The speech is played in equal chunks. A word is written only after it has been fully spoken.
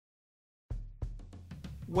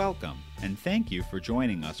Welcome, and thank you for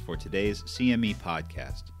joining us for today's CME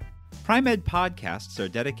podcast. Pri-Med podcasts are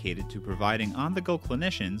dedicated to providing on-the-go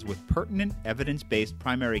clinicians with pertinent, evidence-based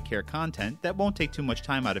primary care content that won't take too much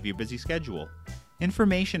time out of your busy schedule.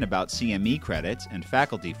 Information about CME credits and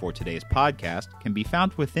faculty for today's podcast can be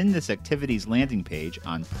found within this activity's landing page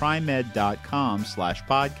on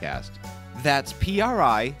primed.com/podcast. That's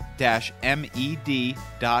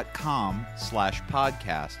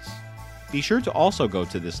pri-med.com/podcasts. Be sure to also go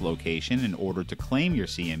to this location in order to claim your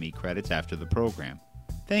CME credits after the program.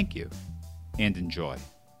 Thank you, and enjoy.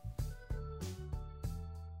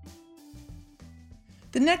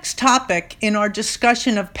 The next topic in our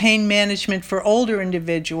discussion of pain management for older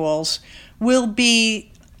individuals will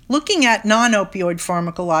be looking at non-opioid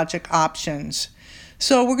pharmacologic options.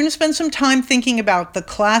 So we're going to spend some time thinking about the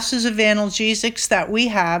classes of analgesics that we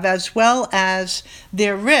have, as well as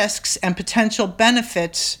their risks and potential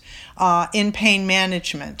benefits in pain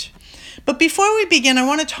management. But before we begin, I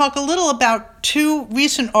want to talk a little about two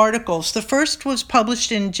recent articles. The first was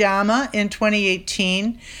published in JAMA in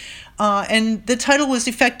 2018, and the title was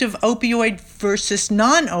Effective Opioid versus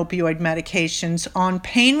Non-Opioid Medications on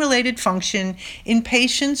Pain-Related Function in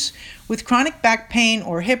Patients with Chronic Back Pain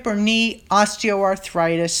or Hip or Knee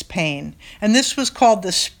Osteoarthritis Pain. And this was called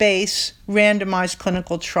the SPACE Randomized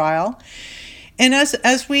Clinical Trial. And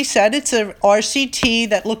as we said, it's a RCT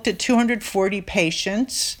that looked at 240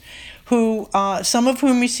 patients, who some of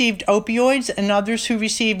whom received opioids and others who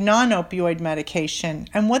received non-opioid medication.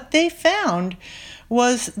 And what they found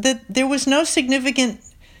was that there was no significant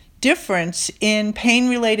difference in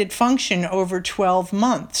pain-related function over 12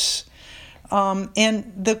 months.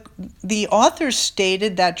 And the authors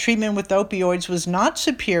stated that treatment with opioids was not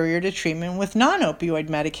superior to treatment with non-opioid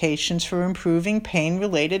medications for improving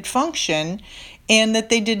pain-related function, and that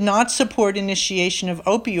they did not support initiation of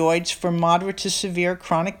opioids for moderate to severe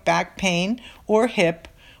chronic back pain or hip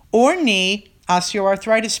or knee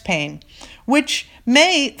osteoarthritis pain, which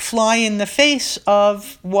may fly in the face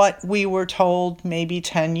of what we were told maybe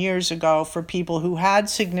 10 years ago for people who had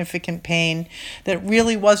significant pain that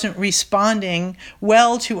really wasn't responding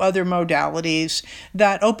well to other modalities,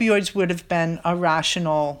 that opioids would have been a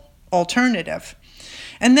rational alternative.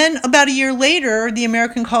 And then about a year later, the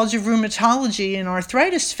American College of Rheumatology and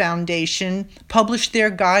Arthritis Foundation published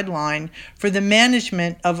their guideline for the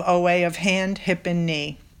management of OA of hand, hip, and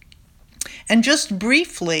knee. And just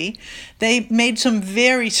briefly, they made some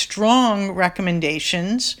very strong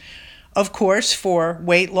recommendations, of course, for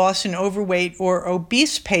weight loss in overweight or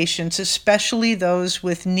obese patients, especially those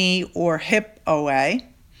with knee or hip OA.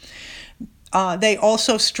 They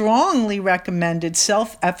also strongly recommended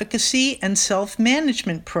self-efficacy and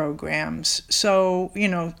self-management programs. So,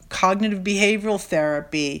 cognitive behavioral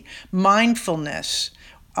therapy, mindfulness,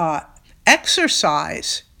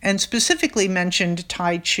 exercise, and specifically mentioned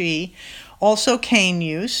Tai Chi, also cane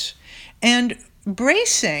use, and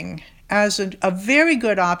bracing as a very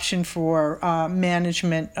good option for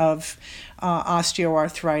management of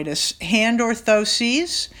osteoarthritis, hand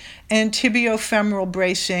orthoses, and tibiofemoral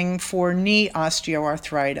bracing for knee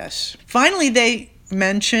osteoarthritis. Finally, they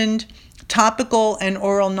mentioned topical and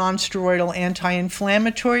oral nonsteroidal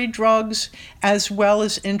anti-inflammatory drugs, as well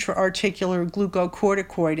as intra-articular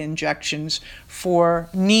glucocorticoid injections for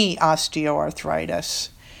knee osteoarthritis.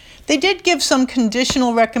 They did give some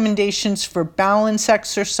conditional recommendations for balance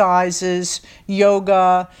exercises,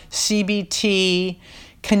 yoga, CBT,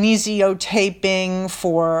 kinesiotaping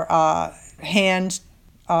for hand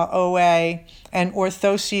OA, and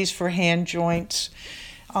orthoses for hand joints.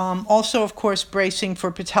 Also, of course, bracing for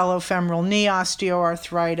patellofemoral knee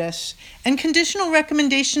osteoarthritis, and conditional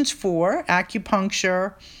recommendations for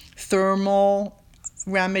acupuncture, thermal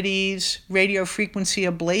remedies, radiofrequency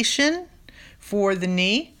ablation for the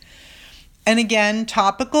knee, and again,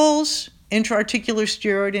 topicals, intra-articular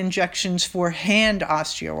steroid injections for hand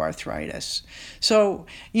osteoarthritis. So,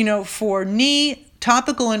 for knee,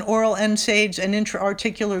 topical and oral NSAIDs and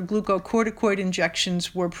intra-articular glucocorticoid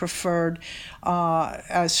injections were preferred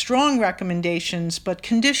as strong recommendations, but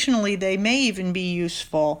conditionally they may even be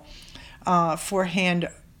useful for hand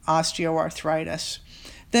osteoarthritis.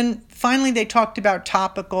 Then finally they talked about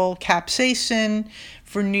topical capsaicin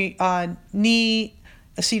for knee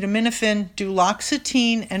acetaminophen,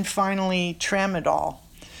 duloxetine, and finally tramadol.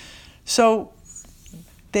 So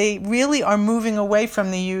they really are moving away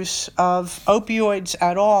from the use of opioids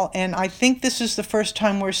at all, and I think this is the first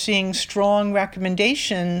time we're seeing strong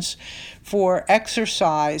recommendations for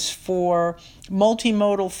exercise, for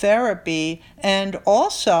multimodal therapy, and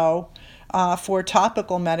also for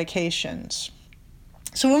topical medications.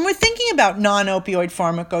 So when we're thinking about non-opioid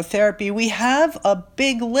pharmacotherapy, we have a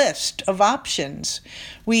big list of options.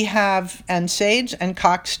 We have NSAIDs and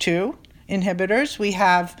COX-2 inhibitors. We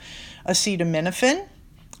have acetaminophen,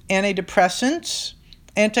 antidepressants,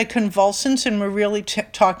 anticonvulsants, and we're really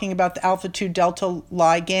talking about the alpha-2 delta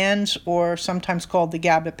ligands, or sometimes called the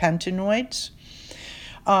gabapentinoids.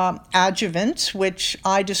 Adjuvants, which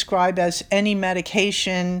I describe as any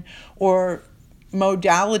medication or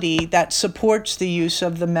modality that supports the use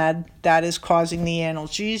of the med that is causing the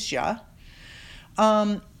analgesia.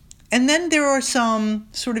 And then there are some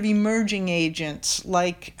sort of emerging agents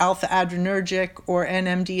like alpha adrenergic or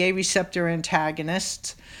NMDA receptor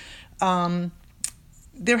antagonists.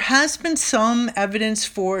 There has been some evidence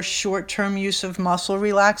for short-term use of muscle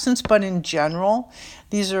relaxants, but in general,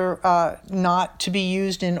 these are not to be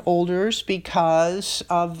used in olders because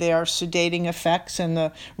of their sedating effects and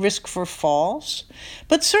the risk for falls.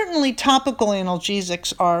 But certainly topical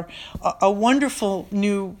analgesics are a wonderful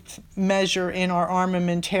new measure in our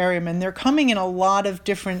armamentarium, and they're coming in a lot of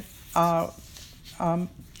different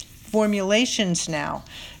formulations now,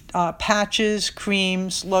 patches,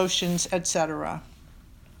 creams, lotions, etc.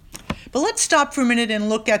 But let's stop for a minute and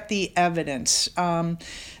look at the evidence.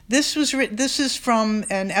 This is from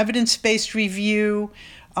an evidence-based review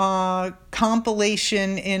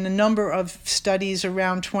compilation in a number of studies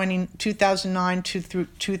around 2009 through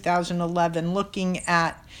 2011, looking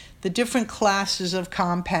at the different classes of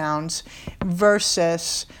compounds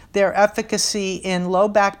versus their efficacy in low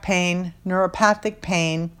back pain, neuropathic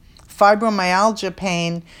pain, fibromyalgia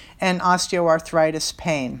pain, and osteoarthritis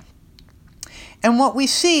pain. And what we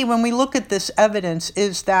see when we look at this evidence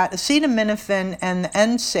is that acetaminophen and the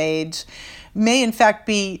NSAIDs may in fact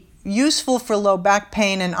be useful for low back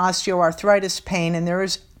pain and osteoarthritis pain, and there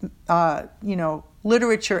is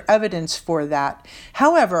literature evidence for that.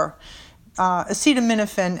 However,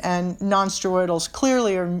 acetaminophen and nonsteroidals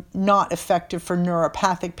clearly are not effective for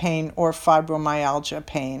neuropathic pain or fibromyalgia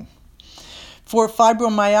pain. For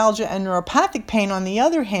fibromyalgia and neuropathic pain, on the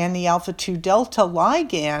other hand, the alpha-2 delta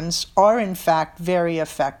ligands are in fact very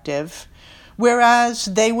effective, whereas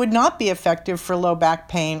they would not be effective for low back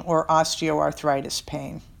pain or osteoarthritis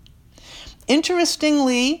pain.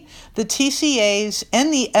 Interestingly, the TCAs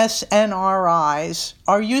and the SNRIs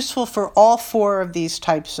are useful for all four of these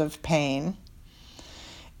types of pain,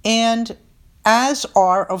 and as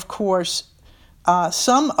are, of course,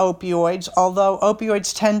 some opioids, although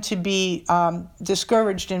opioids tend to be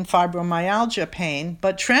discouraged in fibromyalgia pain,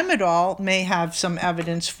 but tramadol may have some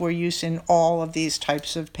evidence for use in all of these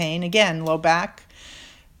types of pain. Again, low back,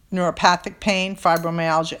 neuropathic pain,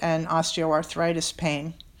 fibromyalgia, and osteoarthritis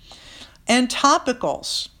pain. And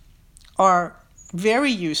topicals are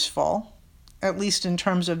very useful, at least in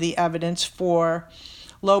terms of the evidence, for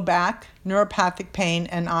low back, neuropathic pain,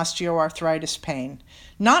 and osteoarthritis pain.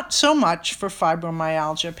 Not so much for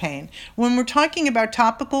fibromyalgia pain. When we're talking about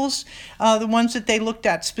topicals, the ones that they looked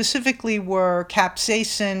at specifically were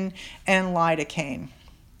capsaicin and lidocaine.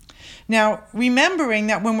 Now, remembering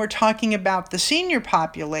that when we're talking about the senior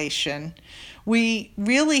population, we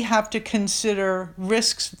really have to consider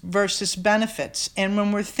risks versus benefits. And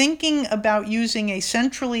when we're thinking about using a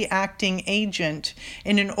centrally acting agent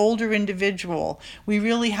in an older individual, we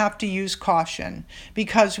really have to use caution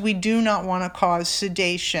because we do not want to cause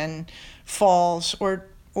sedation, falls,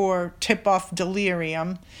 or tip off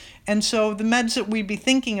delirium. And so the meds that we'd be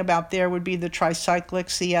thinking about there would be the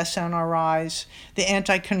tricyclics, the SNRIs, the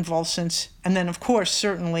anticonvulsants, and then, of course,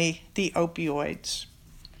 certainly the opioids.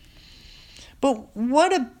 But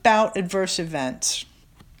what about adverse events?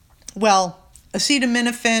 Well,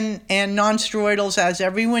 acetaminophen and nonsteroidals, as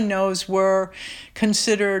everyone knows, were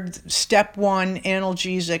considered step 1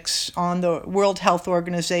 analgesics on the World Health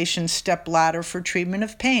Organization step ladder for treatment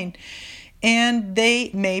of pain. And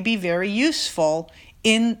they may be very useful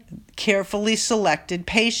in carefully selected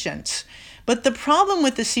patients. But the problem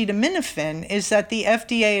with acetaminophen is that the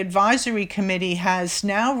FDA Advisory Committee has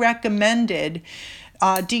now recommended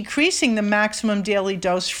decreasing the maximum daily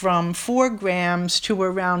dose from 4 grams to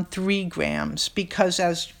around 3 grams because,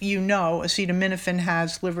 as you know, acetaminophen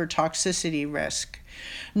has liver toxicity risk.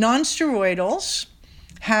 Nonsteroidals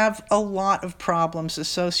have a lot of problems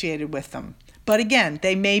associated with them. But again,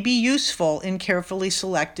 they may be useful in carefully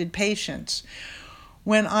selected patients.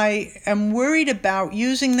 When I am worried about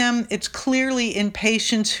using them, it's clearly in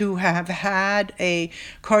patients who have had a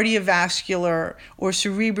cardiovascular or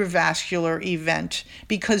cerebrovascular event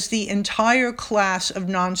because the entire class of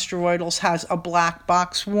nonsteroidals has a black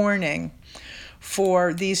box warning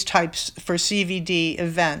for these types, for CVD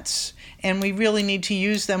events, and we really need to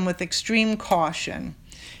use them with extreme caution.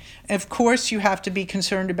 of course, you have to be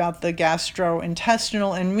concerned about the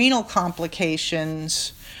gastrointestinal and renal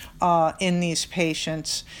complications in these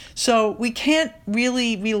patients. So we can't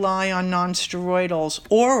really rely on nonsteroidals,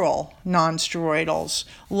 oral nonsteroidals,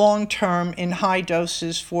 long-term in high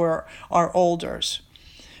doses for our olders,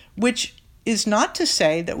 which is not to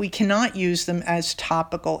say that we cannot use them as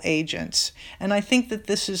topical agents. And I think that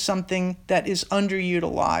this is something that is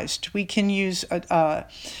underutilized. We can use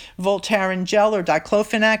Voltaren gel or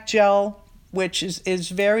diclofenac gel, which is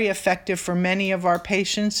very effective for many of our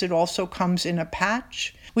patients. It also comes in a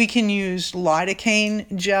patch. We can use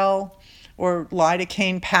lidocaine gel or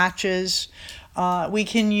lidocaine patches. We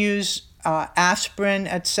can use aspirin,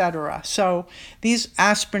 etc. So these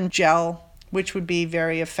aspirin gel, which would be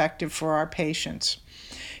very effective for our patients.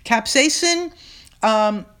 Capsaicin,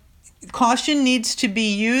 caution needs to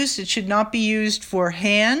be used. It should not be used for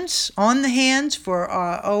hands, on the hands, for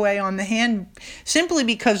OA on the hand, simply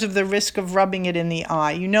because of the risk of rubbing it in the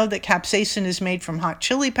eye. You know that capsaicin is made from hot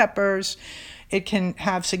chili peppers. It can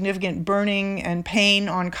have significant burning and pain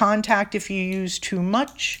on contact if you use too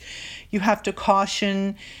much. You have to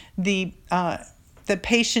caution the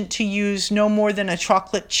patient to use no more than a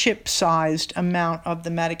chocolate chip-sized amount of the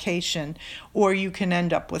medication, or you can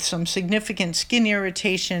end up with some significant skin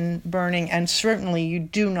irritation, burning, and certainly you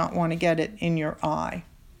do not want to get it in your eye.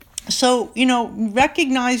 So,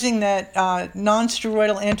 recognizing that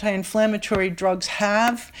non-steroidal anti-inflammatory drugs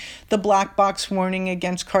have the black box warning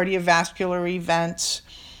against cardiovascular events,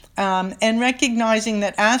 and recognizing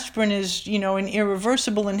that aspirin is, an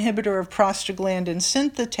irreversible inhibitor of prostaglandin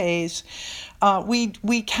synthetase,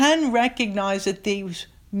 we can recognize that these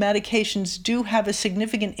medications do have a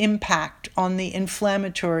significant impact on the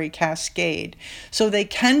inflammatory cascade. So they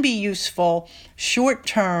can be useful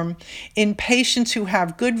short-term in patients who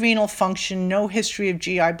have good renal function, no history of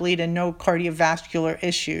GI bleed, and no cardiovascular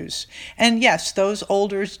issues. And yes, those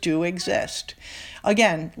olders do exist.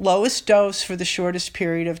 Again, lowest dose for the shortest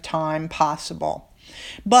period of time possible.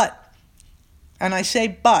 But, and I say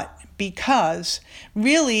but, because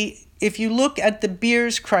really, if you look at the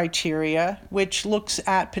Beers criteria, which looks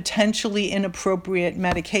at potentially inappropriate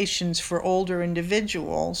medications for older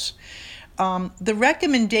individuals, the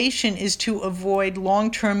recommendation is to avoid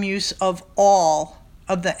long-term use of all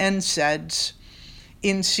of the NSAIDs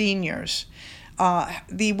in seniors.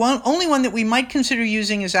 The only one that we might consider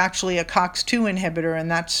using is actually a COX-2 inhibitor, and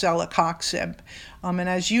that's celecoxib. And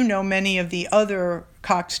as you know, many of the other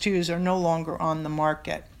COX-2s are no longer on the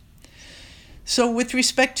market. So with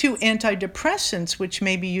respect to antidepressants, which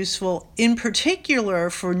may be useful in particular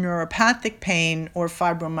for neuropathic pain or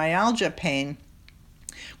fibromyalgia pain,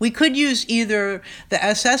 we could use either the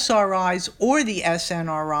SSRIs or the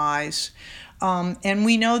SNRIs. And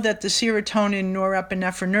we know that the serotonin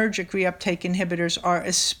norepinephrinergic reuptake inhibitors are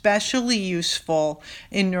especially useful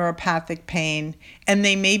in neuropathic pain, and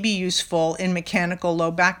they may be useful in mechanical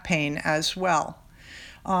low back pain as well.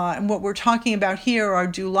 And what we're talking about here are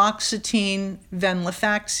duloxetine,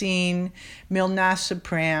 venlafaxine,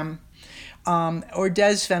 milnacipran, or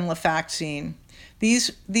desvenlafaxine.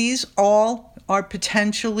 These all are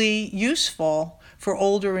potentially useful for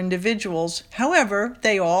older individuals. However,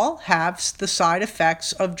 they all have the side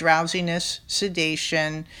effects of drowsiness,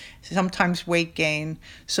 sedation, sometimes weight gain.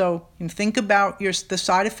 So think about the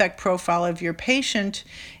side effect profile of your patient,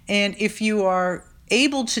 and if you are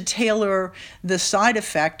able to tailor the side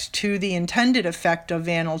effect to the intended effect of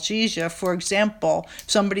analgesia. For example, if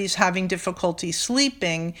somebody's having difficulty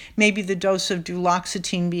sleeping, maybe the dose of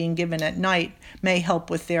duloxetine being given at night may help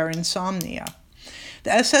with their insomnia.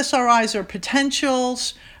 The SSRIs are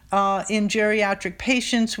potentials. In geriatric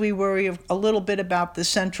patients, we worry a little bit about the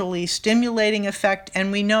centrally stimulating effect,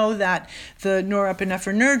 and we know that the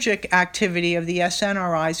norepinephrinergic activity of the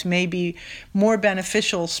SNRIs may be more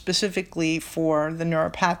beneficial specifically for the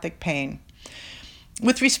neuropathic pain.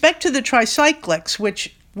 With respect to the tricyclics,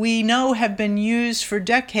 which we know have been used for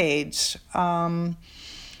decades,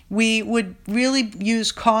 we would really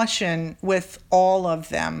use caution with all of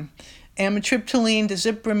them. Amitriptyline,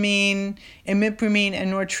 dizipramine, imipramine,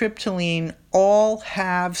 and nortriptyline all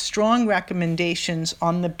have strong recommendations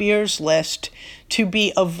on the Beers list to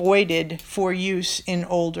be avoided for use in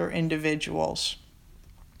older individuals.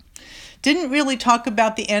 Didn't really talk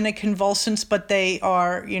about the anticonvulsants, but they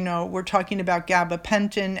are, we're talking about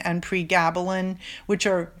gabapentin and pregabalin, which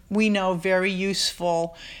are, we know, very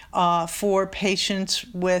useful for patients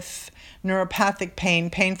with neuropathic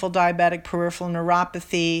pain, painful diabetic peripheral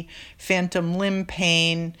neuropathy, phantom limb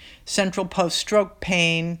pain, central post-stroke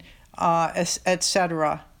pain,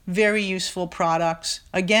 etc. Very useful products.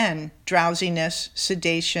 Again, drowsiness,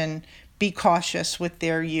 sedation, be cautious with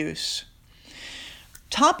their use.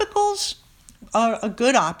 Topicals are a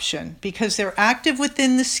good option because they're active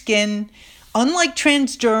within the skin. Unlike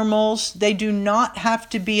transdermals, they do not have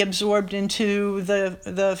to be absorbed into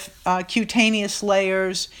the cutaneous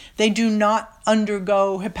layers. They do not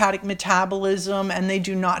undergo hepatic metabolism, and they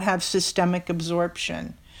do not have systemic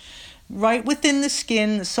absorption. Right within the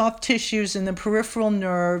skin, the soft tissues and the peripheral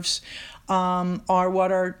nerves are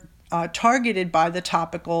what are targeted by the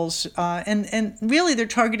topicals, and really they're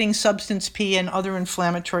targeting substance P and other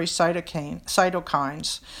inflammatory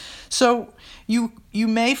cytokines. So you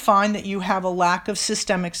may find that you have a lack of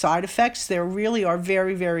systemic side effects. There really are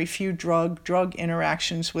very, very few drug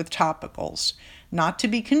interactions with topicals, not to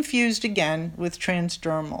be confused again with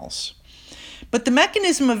transdermals. But the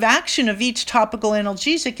mechanism of action of each topical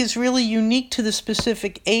analgesic is really unique to the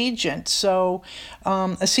specific agent. So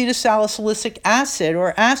acetylsalicylic acid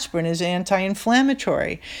or aspirin is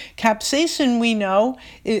anti-inflammatory. Capsaicin, we know,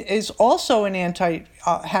 is also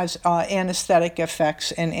has anesthetic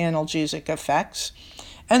effects and analgesic effects.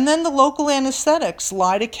 And then the local anesthetics,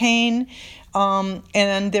 lidocaine,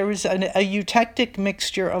 and there is a eutectic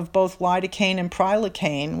mixture of both lidocaine and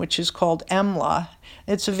prilocaine, which is called EMLA.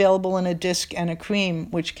 It's available in a disc and a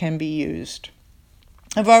cream, which can be used.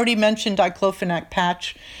 I've already mentioned diclofenac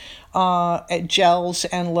patch, gels,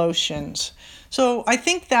 and lotions. So I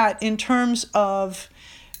think that in terms of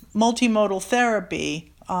multimodal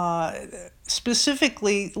therapy,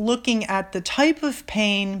 specifically looking at the type of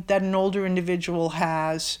pain that an older individual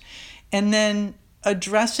has, and then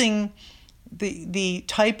addressing the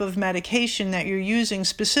type of medication that you're using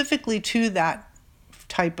specifically to that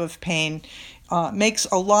type of pain makes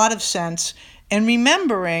a lot of sense. And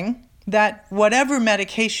remembering that whatever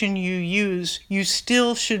medication you use, you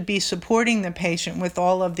still should be supporting the patient with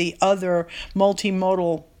all of the other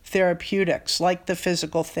multimodal therapeutics like the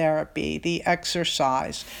physical therapy, the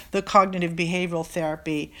exercise, the cognitive behavioral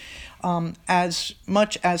therapy, as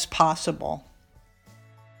much as possible.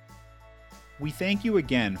 We thank you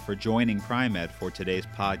again for joining Pri-Med for today's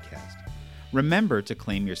podcast. Remember to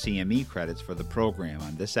claim your CME credits for the program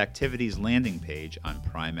on this activity's landing page on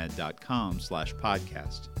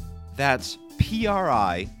primed.com/podcast. That's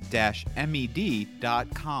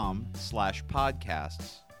pri-med.com/podcasts.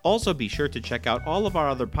 Also be sure to check out all of our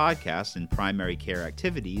other podcasts and primary care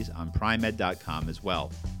activities on primed.com as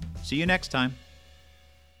well. See you next time.